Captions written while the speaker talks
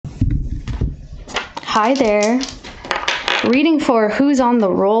Hi there. Reading for who's on the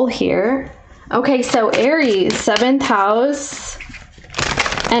roll here. Okay, so Aries, 7th house,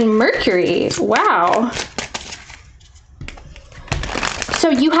 and Mercury. Wow. So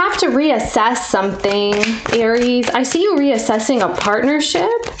you have to reassess something, Aries. I see you reassessing a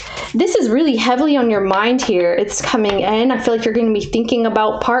partnership. This is really heavily on your mind here. It's coming in. I feel like you're going to be thinking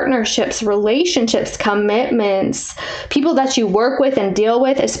about partnerships, relationships, commitments, people that you work with and deal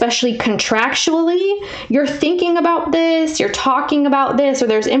with, especially contractually. You're thinking about this, you're talking about this, or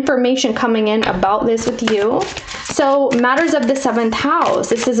there's information coming in about this with you. So matters of the 7th house.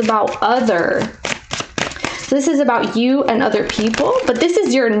 This is about other. This is about you and other people, but this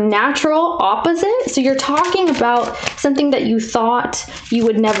is your natural opposite. So you're talking about something that you thought you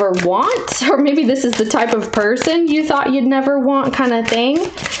would never want, or maybe this is the type of person you thought you'd never want, kind of thing.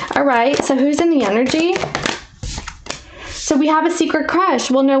 All right, so who's in the energy? So we have a secret crush.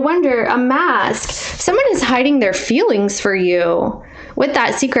 Well, no wonder, a mask. Someone is hiding their feelings for you. With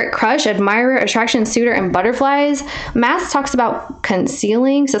that secret crush, admirer, attraction, suitor, and butterflies, mask talks about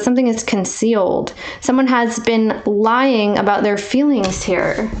concealing, so something is concealed. Someone has been lying about their feelings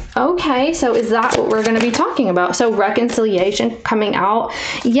here. Okay, so is that what we're going to be talking about? So reconciliation coming out.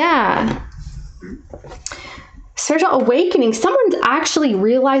 Yeah. Spiritual awakening. Someone's actually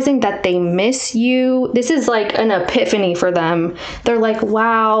realizing that they miss you. This is like an epiphany for them. They're like,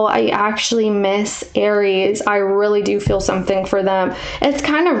 wow, I actually miss Aries. I really do feel something for them. It's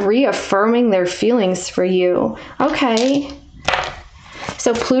kind of reaffirming their feelings for you. Okay.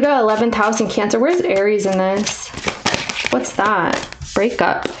 So Pluto, 11th house in Cancer. Where's Aries in this? What's that?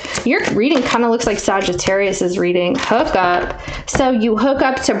 Breakup. Your reading kind of looks like Sagittarius's reading. Hookup. So you hook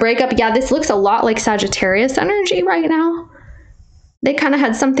up to break up. Yeah, this looks a lot like Sagittarius energy right now. They kind of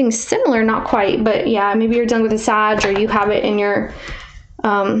had something similar, not quite, but yeah, maybe you're done with a Sag, or you have it in your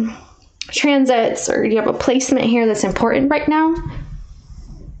transits, or you have a placement here that's important right now.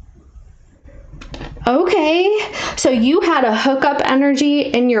 Okay, so you had a hookup energy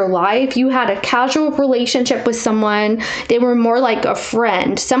in your life. You had a casual relationship with someone. They were more like a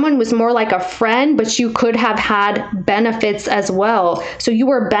friend. Someone was more like a friend, but you could have had benefits as well. So you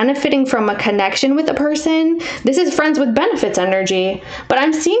were benefiting from a connection with a person. This is friends with benefits energy, but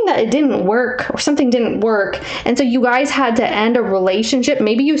I'm seeing that it didn't work, or something didn't work. And so you guys had to end a relationship.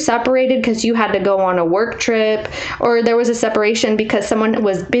 Maybe you separated because you had to go on a work trip, or there was a separation because someone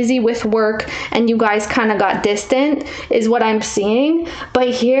was busy with work and you guys kind of got distant, is what I'm seeing. But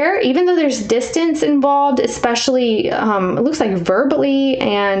here, even though there's distance involved, especially it looks like verbally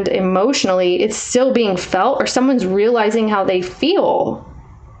and emotionally, it's still being felt, or someone's realizing how they feel.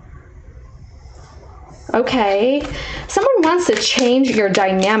 Okay, someone wants to change your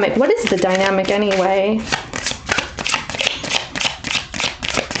dynamic. What is the dynamic anyway?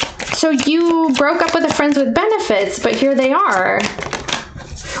 So you broke up with a friends with benefits, but here they are.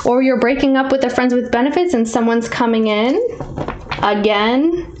 Or you're breaking up with a friends with benefits and someone's coming in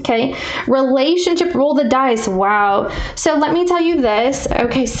again. Okay, relationship, roll the dice. Wow. So let me tell you this.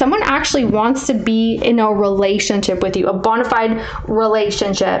 Okay, someone actually wants to be in a relationship with you, a bona fide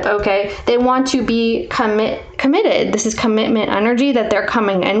relationship. Okay, they want to be committed. This is commitment energy that they're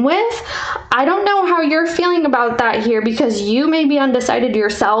coming in with. I don't know how you're feeling about that here, because you may be undecided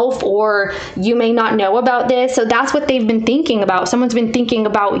yourself, or you may not know about this. So that's what they've been thinking about. Someone's been thinking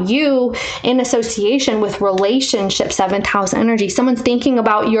about you in association with relationship, 7th house energy. Someone's thinking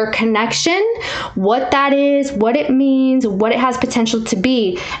about your connection, what that is, what it means, what it has potential to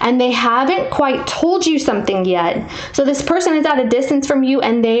be. And they haven't quite told you something yet. So this person is at a distance from you,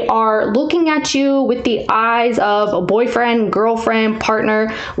 and they are looking at you with the eyes of a boyfriend, girlfriend,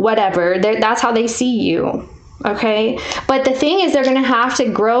 partner, whatever. That's how they see you. Okay, but the thing is, they're going to have to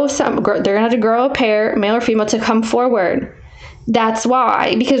grow a pair, male or female, to come forward. That's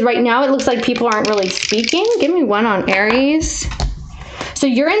why, because right now it looks like people aren't really speaking. Give me one on Aries. So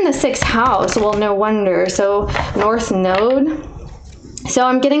you're in the 6th house. Well, no wonder. So North Node. So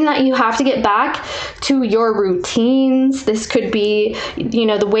I'm getting that you have to get back to your routines. This could be, you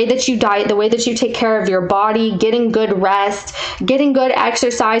know, the way that you diet, the way that you take care of your body, getting good rest, getting good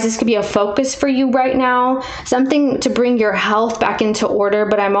exercise. This could be a focus for you right now, something to bring your health back into order.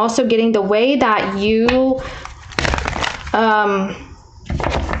 But I'm also getting the way that you, I'm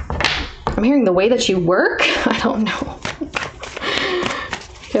hearing the way that you work. I don't know.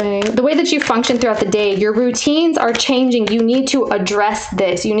 Okay. The way that you function throughout the day, your routines are changing. You need to address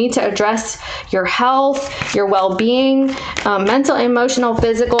this. You need to address your health, your well-being, mental, emotional,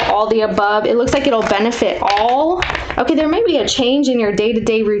 physical, all the above. It looks like it'll benefit all. Okay, there may be a change in your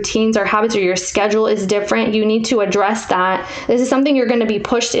day-to-day routines or habits, or your schedule is different. You need to address that. This is something you're going to be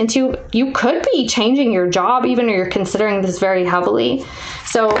pushed into. You could be changing your job even, or you're considering this very heavily.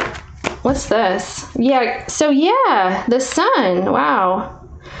 So what's this? Yeah, so yeah, the sun. Wow.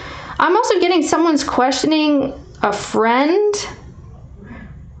 I'm also getting someone's questioning a friend,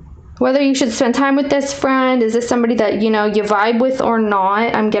 whether you should spend time with this friend. Is this somebody that, you know, you vibe with or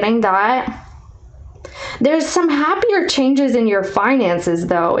not? I'm getting that. There's some happier changes in your finances,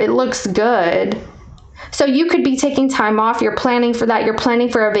 though. It looks good. So you could be taking time off. You're planning for that. You're planning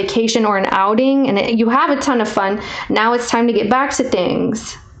for a vacation or an outing, and you have a ton of fun. Now it's time to get back to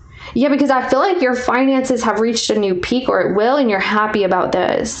things. Yeah, because I feel like your finances have reached a new peak, or it will, and you're happy about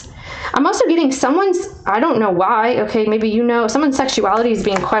this. I'm also getting someone's, I don't know why, okay, maybe you know, someone's sexuality is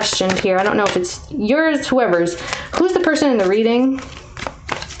being questioned here. I don't know if it's yours, whoever's. Who's the person in the reading?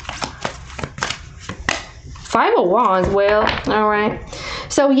 Five of Wands. Well, all right.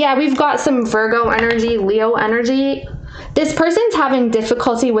 So yeah, we've got some Virgo energy, Leo energy. This person's having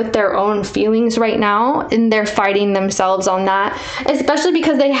difficulty with their own feelings right now, and they're fighting themselves on that, especially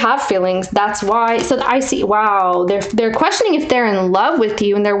because they have feelings. That's why. So I see, wow, they're questioning if they're in love with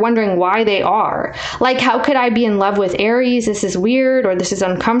you, and they're wondering why they are. Like, how could I be in love with Aries? This is weird, or this is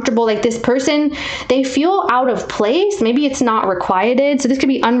uncomfortable. Like, this person, they feel out of place. Maybe it's not requited. So this could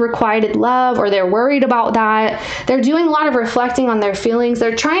be unrequited love, or they're worried about that. They're doing a lot of reflecting on their feelings.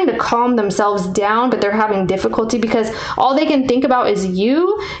 They're trying to calm themselves down, but they're having difficulty because all they can think about is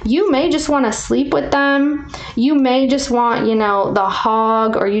you. You may just want to sleep with them. You may just want, you know, the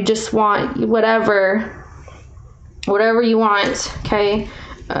hog, or you just want whatever you want. Okay.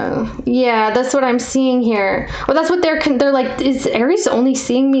 Yeah, that's what I'm seeing here. Or that's what they're like, is Aries only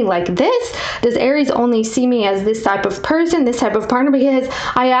seeing me like this? Does Aries only see me as this type of person, this type of partner? Because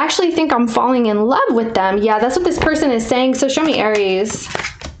I actually think I'm falling in love with them. Yeah, that's what this person is saying. So show me Aries.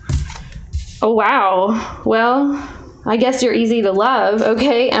 Oh, wow. Well, I guess you're easy to love.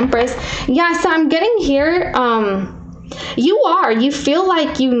 Okay, Empress. Yeah, so I'm getting here, you feel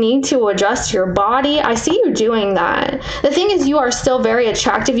like you need to adjust your body. I see you doing that. The thing is, you are still very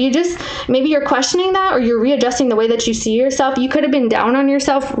attractive. Maybe you're questioning that, or you're readjusting the way that you see yourself. You could have been down on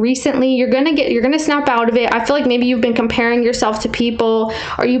yourself recently. You're gonna snap out of it. I feel like maybe you've been comparing yourself to people,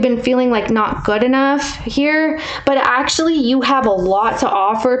 or you've been feeling like not good enough here, but actually you have a lot to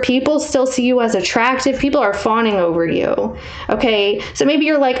offer. People still see you as attractive. People are fawning over you. Okay, so maybe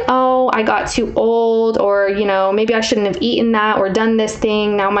you're like, oh, I got too old, or, you know, maybe I shouldn't have eaten that or done this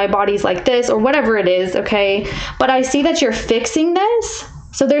thing. Now my body's like this, or whatever it is. Okay, but I see that you're fixing this.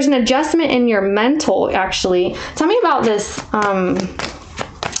 So there's an adjustment in your mental, actually. Tell me about this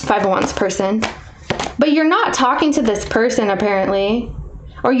Five of Wands person. But you're not talking to this person, apparently,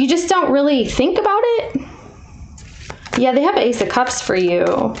 or you just don't really think about it. Yeah, they have Ace of Cups for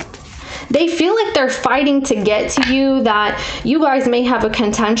you. They feel like they're fighting to get to you, that you guys may have a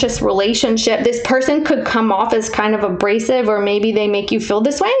contentious relationship. This person could come off as kind of abrasive, or maybe they make you feel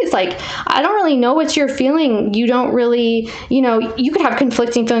this way. It's like, I don't really know what you're feeling. You don't really, you know, you could have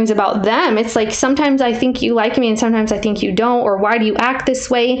conflicting feelings about them. It's like, sometimes I think you like me and sometimes I think you don't, or why do you act this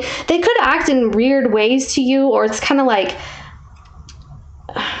way? They could act in weird ways to you, or it's kind of like,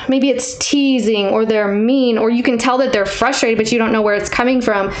 maybe it's teasing, or they're mean, or you can tell that they're frustrated, but you don't know where it's coming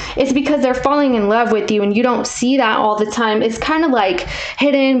from. It's because they're falling in love with you, and you don't see that all the time. It's kind of like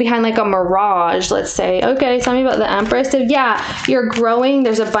hidden behind like a mirage, let's say. Okay, tell me about the Empress. So yeah, you're growing.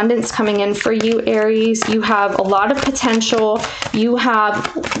 There's abundance coming in for you, Aries. You have a lot of potential. You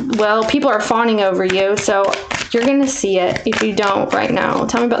have, well, people are fawning over you, so you're gonna see it if you don't right now.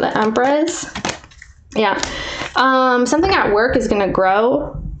 Tell me about the Empress. Yeah. Something at work is going to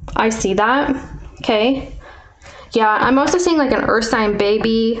grow. I see that. Okay. Yeah. I'm also seeing like an earth sign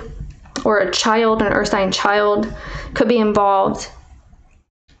baby, or a child, an earth sign child could be involved.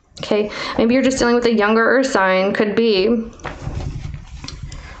 Okay. Maybe you're just dealing with a younger earth sign. Could be.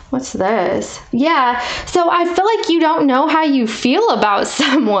 What's this? Yeah, so I feel like you don't know how you feel about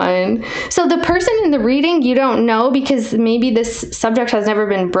someone. So the person in the reading, you don't know, because maybe this subject has never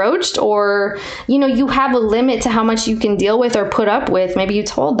been broached, or, you know, you have a limit to how much you can deal with or put up with. Maybe you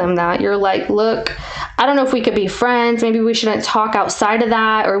told them that. You're like, look, I don't know if we could be friends. Maybe we shouldn't talk outside of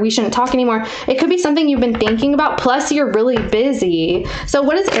that, or we shouldn't talk anymore. It could be something you've been thinking about. Plus, you're really busy. So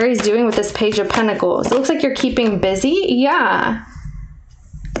what is Aries doing with this Page of Pentacles? It looks like you're keeping busy. Yeah.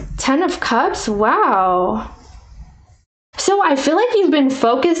 10 of Cups. Wow. So I feel like you've been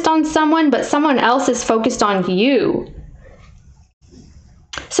focused on someone, but someone else is focused on you.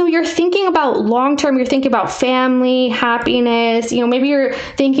 So you're thinking about long-term, you're thinking about family, happiness, you know, maybe you're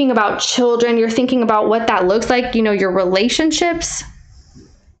thinking about children, you're thinking about what that looks like, you know, your relationships.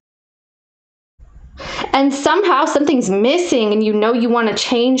 And somehow something's missing and you know you want to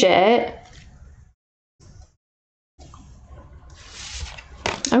change it.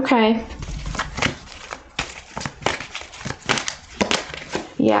 Okay.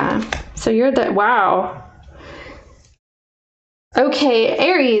 Yeah. So you're the, wow. Okay,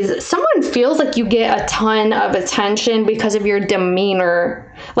 Aries, someone feels like you get a ton of attention because of your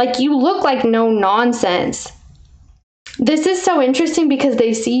demeanor. Like you look like no nonsense. This is so interesting because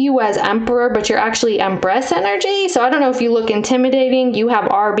they see you as Emperor, but you're actually Empress energy. So I don't know if you look intimidating, you have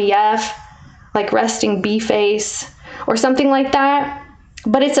RBF, like resting B face or something like that,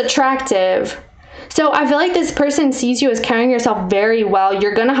 but it's attractive. So I feel like this person sees you as carrying yourself very well.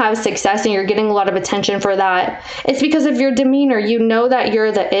 You're going to have success and you're getting a lot of attention for that. It's because of your demeanor. You know that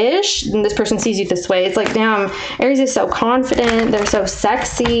you're the ish and this person sees you this way. It's like, damn, Aries is so confident. They're so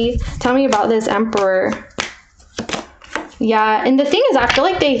sexy. Tell me about this Emperor. Yeah, and the thing is, I feel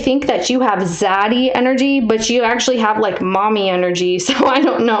like they think that you have zaddy energy, but you actually have like mommy energy. So I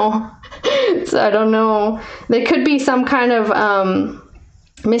don't know. There could be some kind of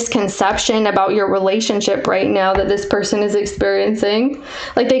misconception about your relationship right now that this person is experiencing.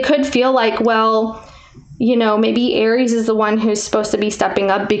 Like they could feel like, well, you know, maybe Aries is the one who's supposed to be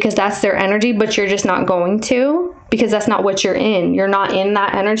stepping up because that's their energy, but you're just not going to because that's not what you're in. You're not in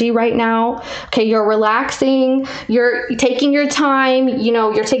that energy right now. Okay, you're relaxing, you're taking your time, you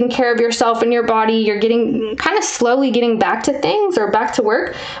know, you're taking care of yourself and your body, you're getting kind of slowly getting back to things or back to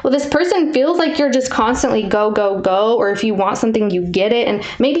work. Well, this person feels like you're just constantly go, go, go, or if you want something, you get it. And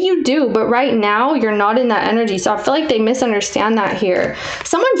maybe you do, but right now you're not in that energy. So I feel like they misunderstand that here.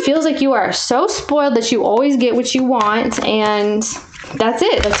 Someone feels like you are so spoiled that you always get what you want and that's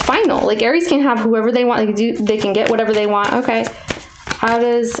it. That's final. Like Aries can have whoever they want. They can get whatever they want. Okay. How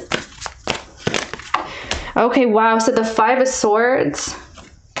does... Okay, wow. So the 5 of Swords.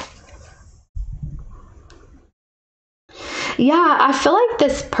 Yeah, I feel like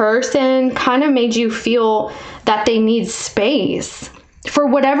this person kind of made you feel that they need space for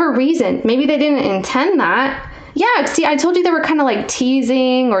whatever reason. Maybe they didn't intend that. Yeah, see, I told you they were kind of like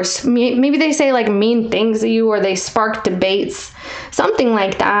teasing or maybe they say like mean things to you or they spark debates, something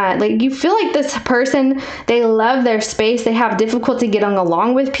like that. Like you feel like this person, they love their space. They have difficulty getting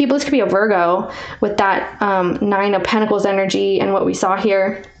along with people. This could be a Virgo with that 9 of Pentacles energy and what we saw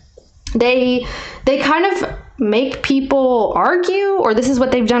here. They kind of make people argue or this is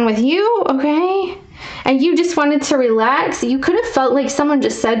what they've done with you, okay? And you just wanted to relax. You could have felt like someone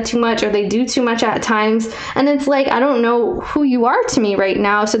just said too much or they do too much at times. And it's like, I don't know who you are to me right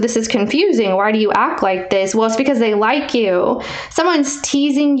now. So this is confusing. Why do you act like this? Well, it's because they like you. Someone's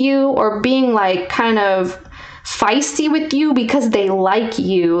teasing you or being like kind of feisty with you because they like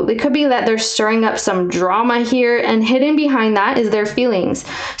you. It could be that they're stirring up some drama here and hidden behind that is their feelings.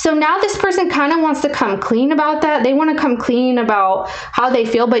 So now this person kind of wants to come clean about that. They want to come clean about how they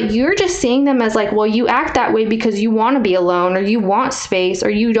feel, but you're just seeing them as like, well, you act that way because you want to be alone or you want space or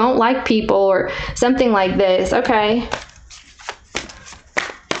you don't like people or something like this. Okay.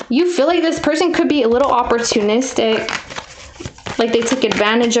 You feel like this person could be a little opportunistic. Like they take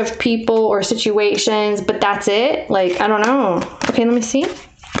advantage of people or situations, but that's it. Like, I don't know. Okay, let me see.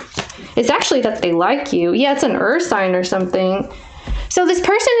 It's actually that they like you. Yeah, it's an earth sign or something. So this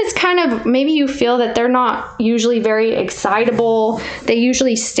person is kind of, maybe you feel that they're not usually very excitable. They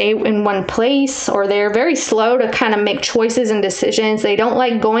usually stay in one place or they're very slow to kind of make choices and decisions. They don't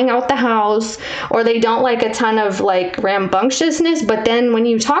like going out the house or they don't like a ton of like rambunctiousness. But then when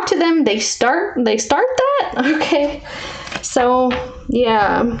you talk to them, they start that. Okay. So,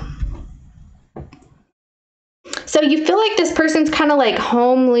 yeah. So you feel like this person's kind of like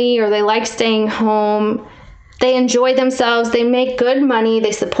homely or they like staying home. They enjoy themselves. They make good money.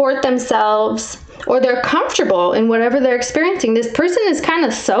 They support themselves or they're comfortable in whatever they're experiencing. This person is kind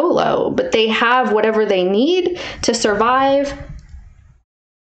of solo, but they have whatever they need to survive.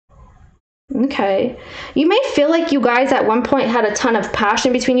 Okay. You may feel like you guys at one point had a ton of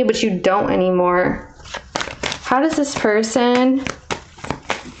passion between you, but you don't anymore. How does this person...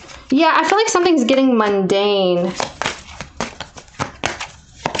 Yeah, I feel like something's getting mundane.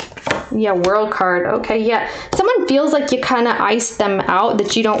 Yeah, World card. Okay, yeah. Someone feels like you kind of iced them out,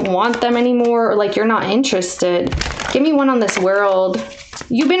 that you don't want them anymore, or like you're not interested. Give me one on this World.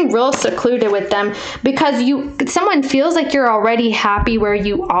 You've been real secluded with them because someone feels like you're already happy where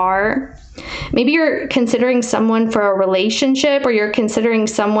you are. Maybe you're considering someone for a relationship or you're considering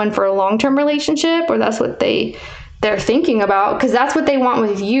someone for a long-term relationship or that's what they they're thinking about, because that's what they want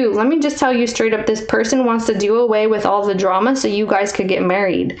with you. Let me just tell you straight up, this person wants to do away with all the drama so you guys could get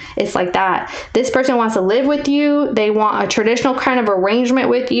married. It's like that. This person wants to live with you. They want a traditional kind of arrangement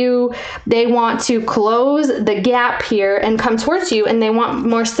with you. They want to close the gap here and come towards you, and they want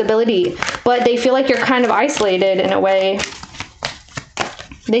more stability, but they feel like you're kind of isolated in a way.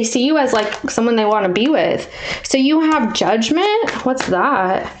 They see you as like someone they want to be with. So you have Judgment. What's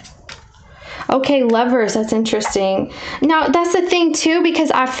that? Okay, Lovers, that's interesting. Now, that's the thing too,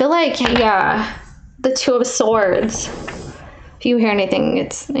 because I feel like, yeah, the Two of Swords. If you hear anything,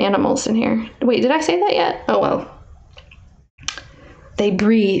 it's animals in here. Wait, did I say that yet? Oh, well. They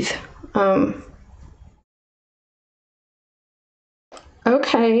breathe.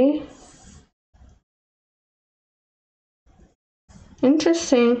 Okay.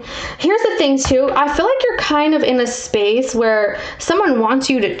 Interesting. Here's the thing too. I feel like you're kind of in a space where someone wants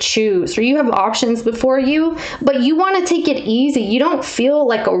you to choose, or you have options before you, but you want to take it easy. You don't feel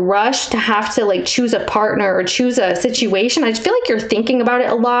like a rush to have to like choose a partner or choose a situation. I just feel like you're thinking about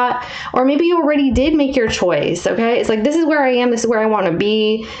it a lot, or maybe you already did make your choice. Okay. It's like, this is where I am. This is where I want to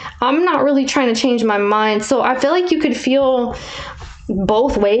be. I'm not really trying to change my mind. So I feel like you could feel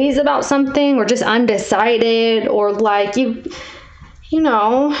both ways about something, or just undecided, or like you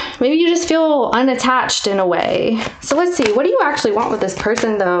know, maybe you just feel unattached in a way. So let's see. What do you actually want with this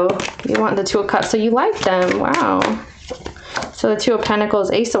person, though? You want the Two of Cups. So you like them. Wow. So the Two of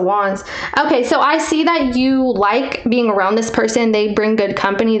Pentacles, Ace of Wands. Okay, so I see that you like being around this person. They bring good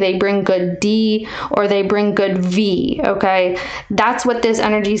company. They bring good D, or they bring good V, okay? That's what this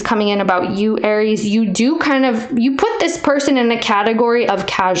energy is coming in about you, Aries. You do kind of, you put this person in a category of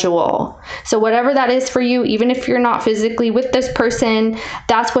casual. So whatever that is for you, even if you're not physically with this person,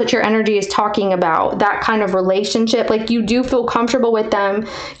 that's what your energy is talking about. That kind of relationship. Like, you do feel comfortable with them.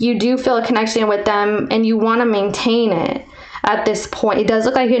 You do feel a connection with them, and you want to maintain it. At this point, it does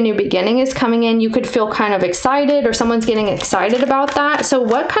look like a new beginning is coming in. You could feel kind of excited, or someone's getting excited about that. So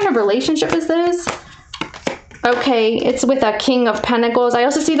what kind of relationship is this? Okay, it's with a King of Pentacles. I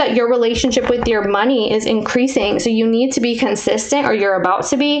also see that your relationship with your money is increasing. So you need to be consistent, or you're about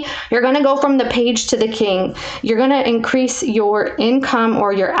to be. You're going to go from the Page to the King. You're going to increase your income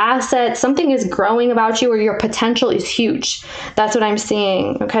or your assets. Something is growing about you, or your potential is huge. That's what I'm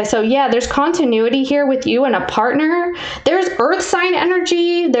seeing. Okay, so yeah, there's continuity here with you and a partner. There's Earth sign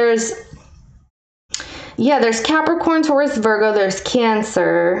energy. There's Capricorn, Taurus, Virgo, there's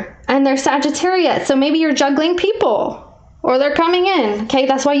Cancer, and there's Sagittarius. So maybe you're juggling people, or they're coming in. Okay,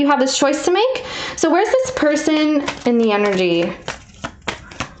 that's why you have this choice to make. So where's this person in the energy?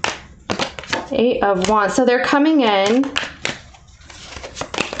 Eight of Wands. So they're coming in.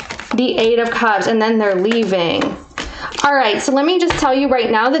 The Eight of Cups, and then they're leaving. All right, so let me just tell you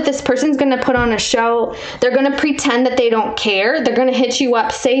right now that this person's going to put on a show. They're going to pretend that they don't care. They're going to hit you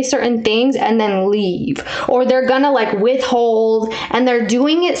up, say certain things, and then leave. Or they're going to like withhold, and they're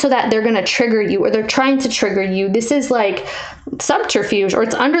doing it so that they're going to trigger you, or they're trying to trigger you. This is like subterfuge, or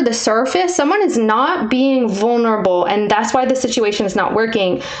it's under the surface. Someone is not being vulnerable, and that's why the situation is not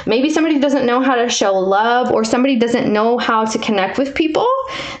working. Maybe somebody doesn't know how to show love, or somebody doesn't know how to connect with people.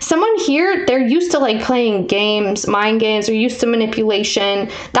 Someone here, they're used to like playing games, mind games, or used to manipulation.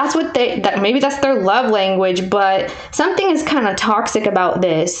 That's what maybe that's their love language, but something is kind of toxic about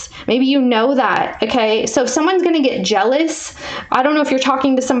this. Maybe you know that. Okay, so someone's gonna get jealous. I don't know if you're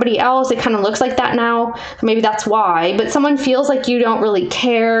talking to somebody else. It kind of looks like that now. Maybe that's why, but someone feels like you don't really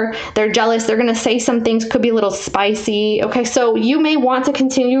care. They're jealous. They're gonna say some things, could be a little spicy. Okay, so you may want to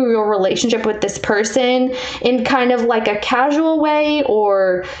continue your relationship with this person in kind of like a casual way,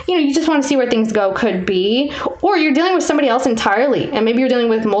 or you just want to see where things go, could be, or you're dealing with somebody else entirely, and maybe you're dealing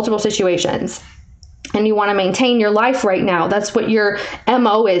with multiple situations, and you want to maintain your life right now. That's what your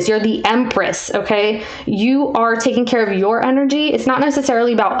MO is. You're the Empress, okay? You are taking care of your energy. It's not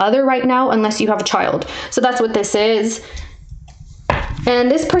necessarily about other right now, unless you have a child. So that's what this is.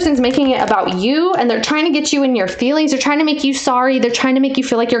 And this person's making it about you, and they're trying to get you in your feelings. They're trying to make you sorry. They're trying to make you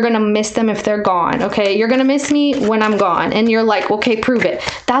feel like you're going to miss them if they're gone, okay? You're going to miss me when I'm gone. And you're like, okay, prove it.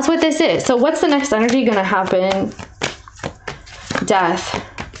 That's what this is. So what's the next energy going to happen? Death.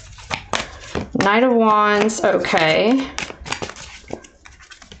 Knight of Wands. Okay.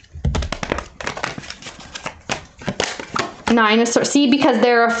 Nine of Swords. See, because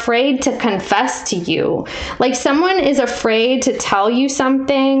they're afraid to confess to you. Like, someone is afraid to tell you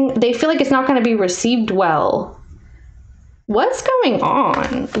something. They feel like it's not going to be received well. What's going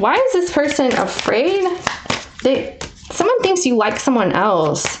on? Why is this person afraid? Someone thinks you like someone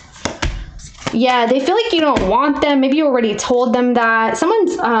else. Yeah, they feel like you don't want them. Maybe you already told them that.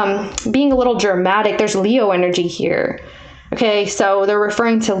 Someone's being a little dramatic. There's Leo energy here. Okay, so they're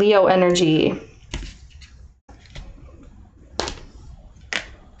referring to Leo energy.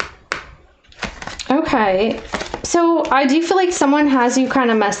 Okay, so I do feel like someone has you kind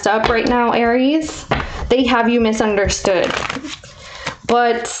of messed up right now, Aries. They have you misunderstood.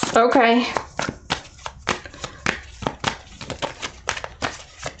 But, okay.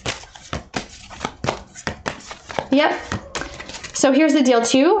 Yep. So here's the deal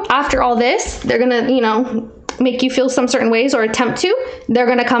too. After all this, they're gonna, you know, make you feel some certain ways or attempt to. They're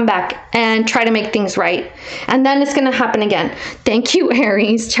gonna come back and try to make things right. And then it's gonna happen again. Thank you,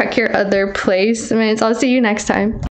 Aries. Check your other placements. I'll see you next time.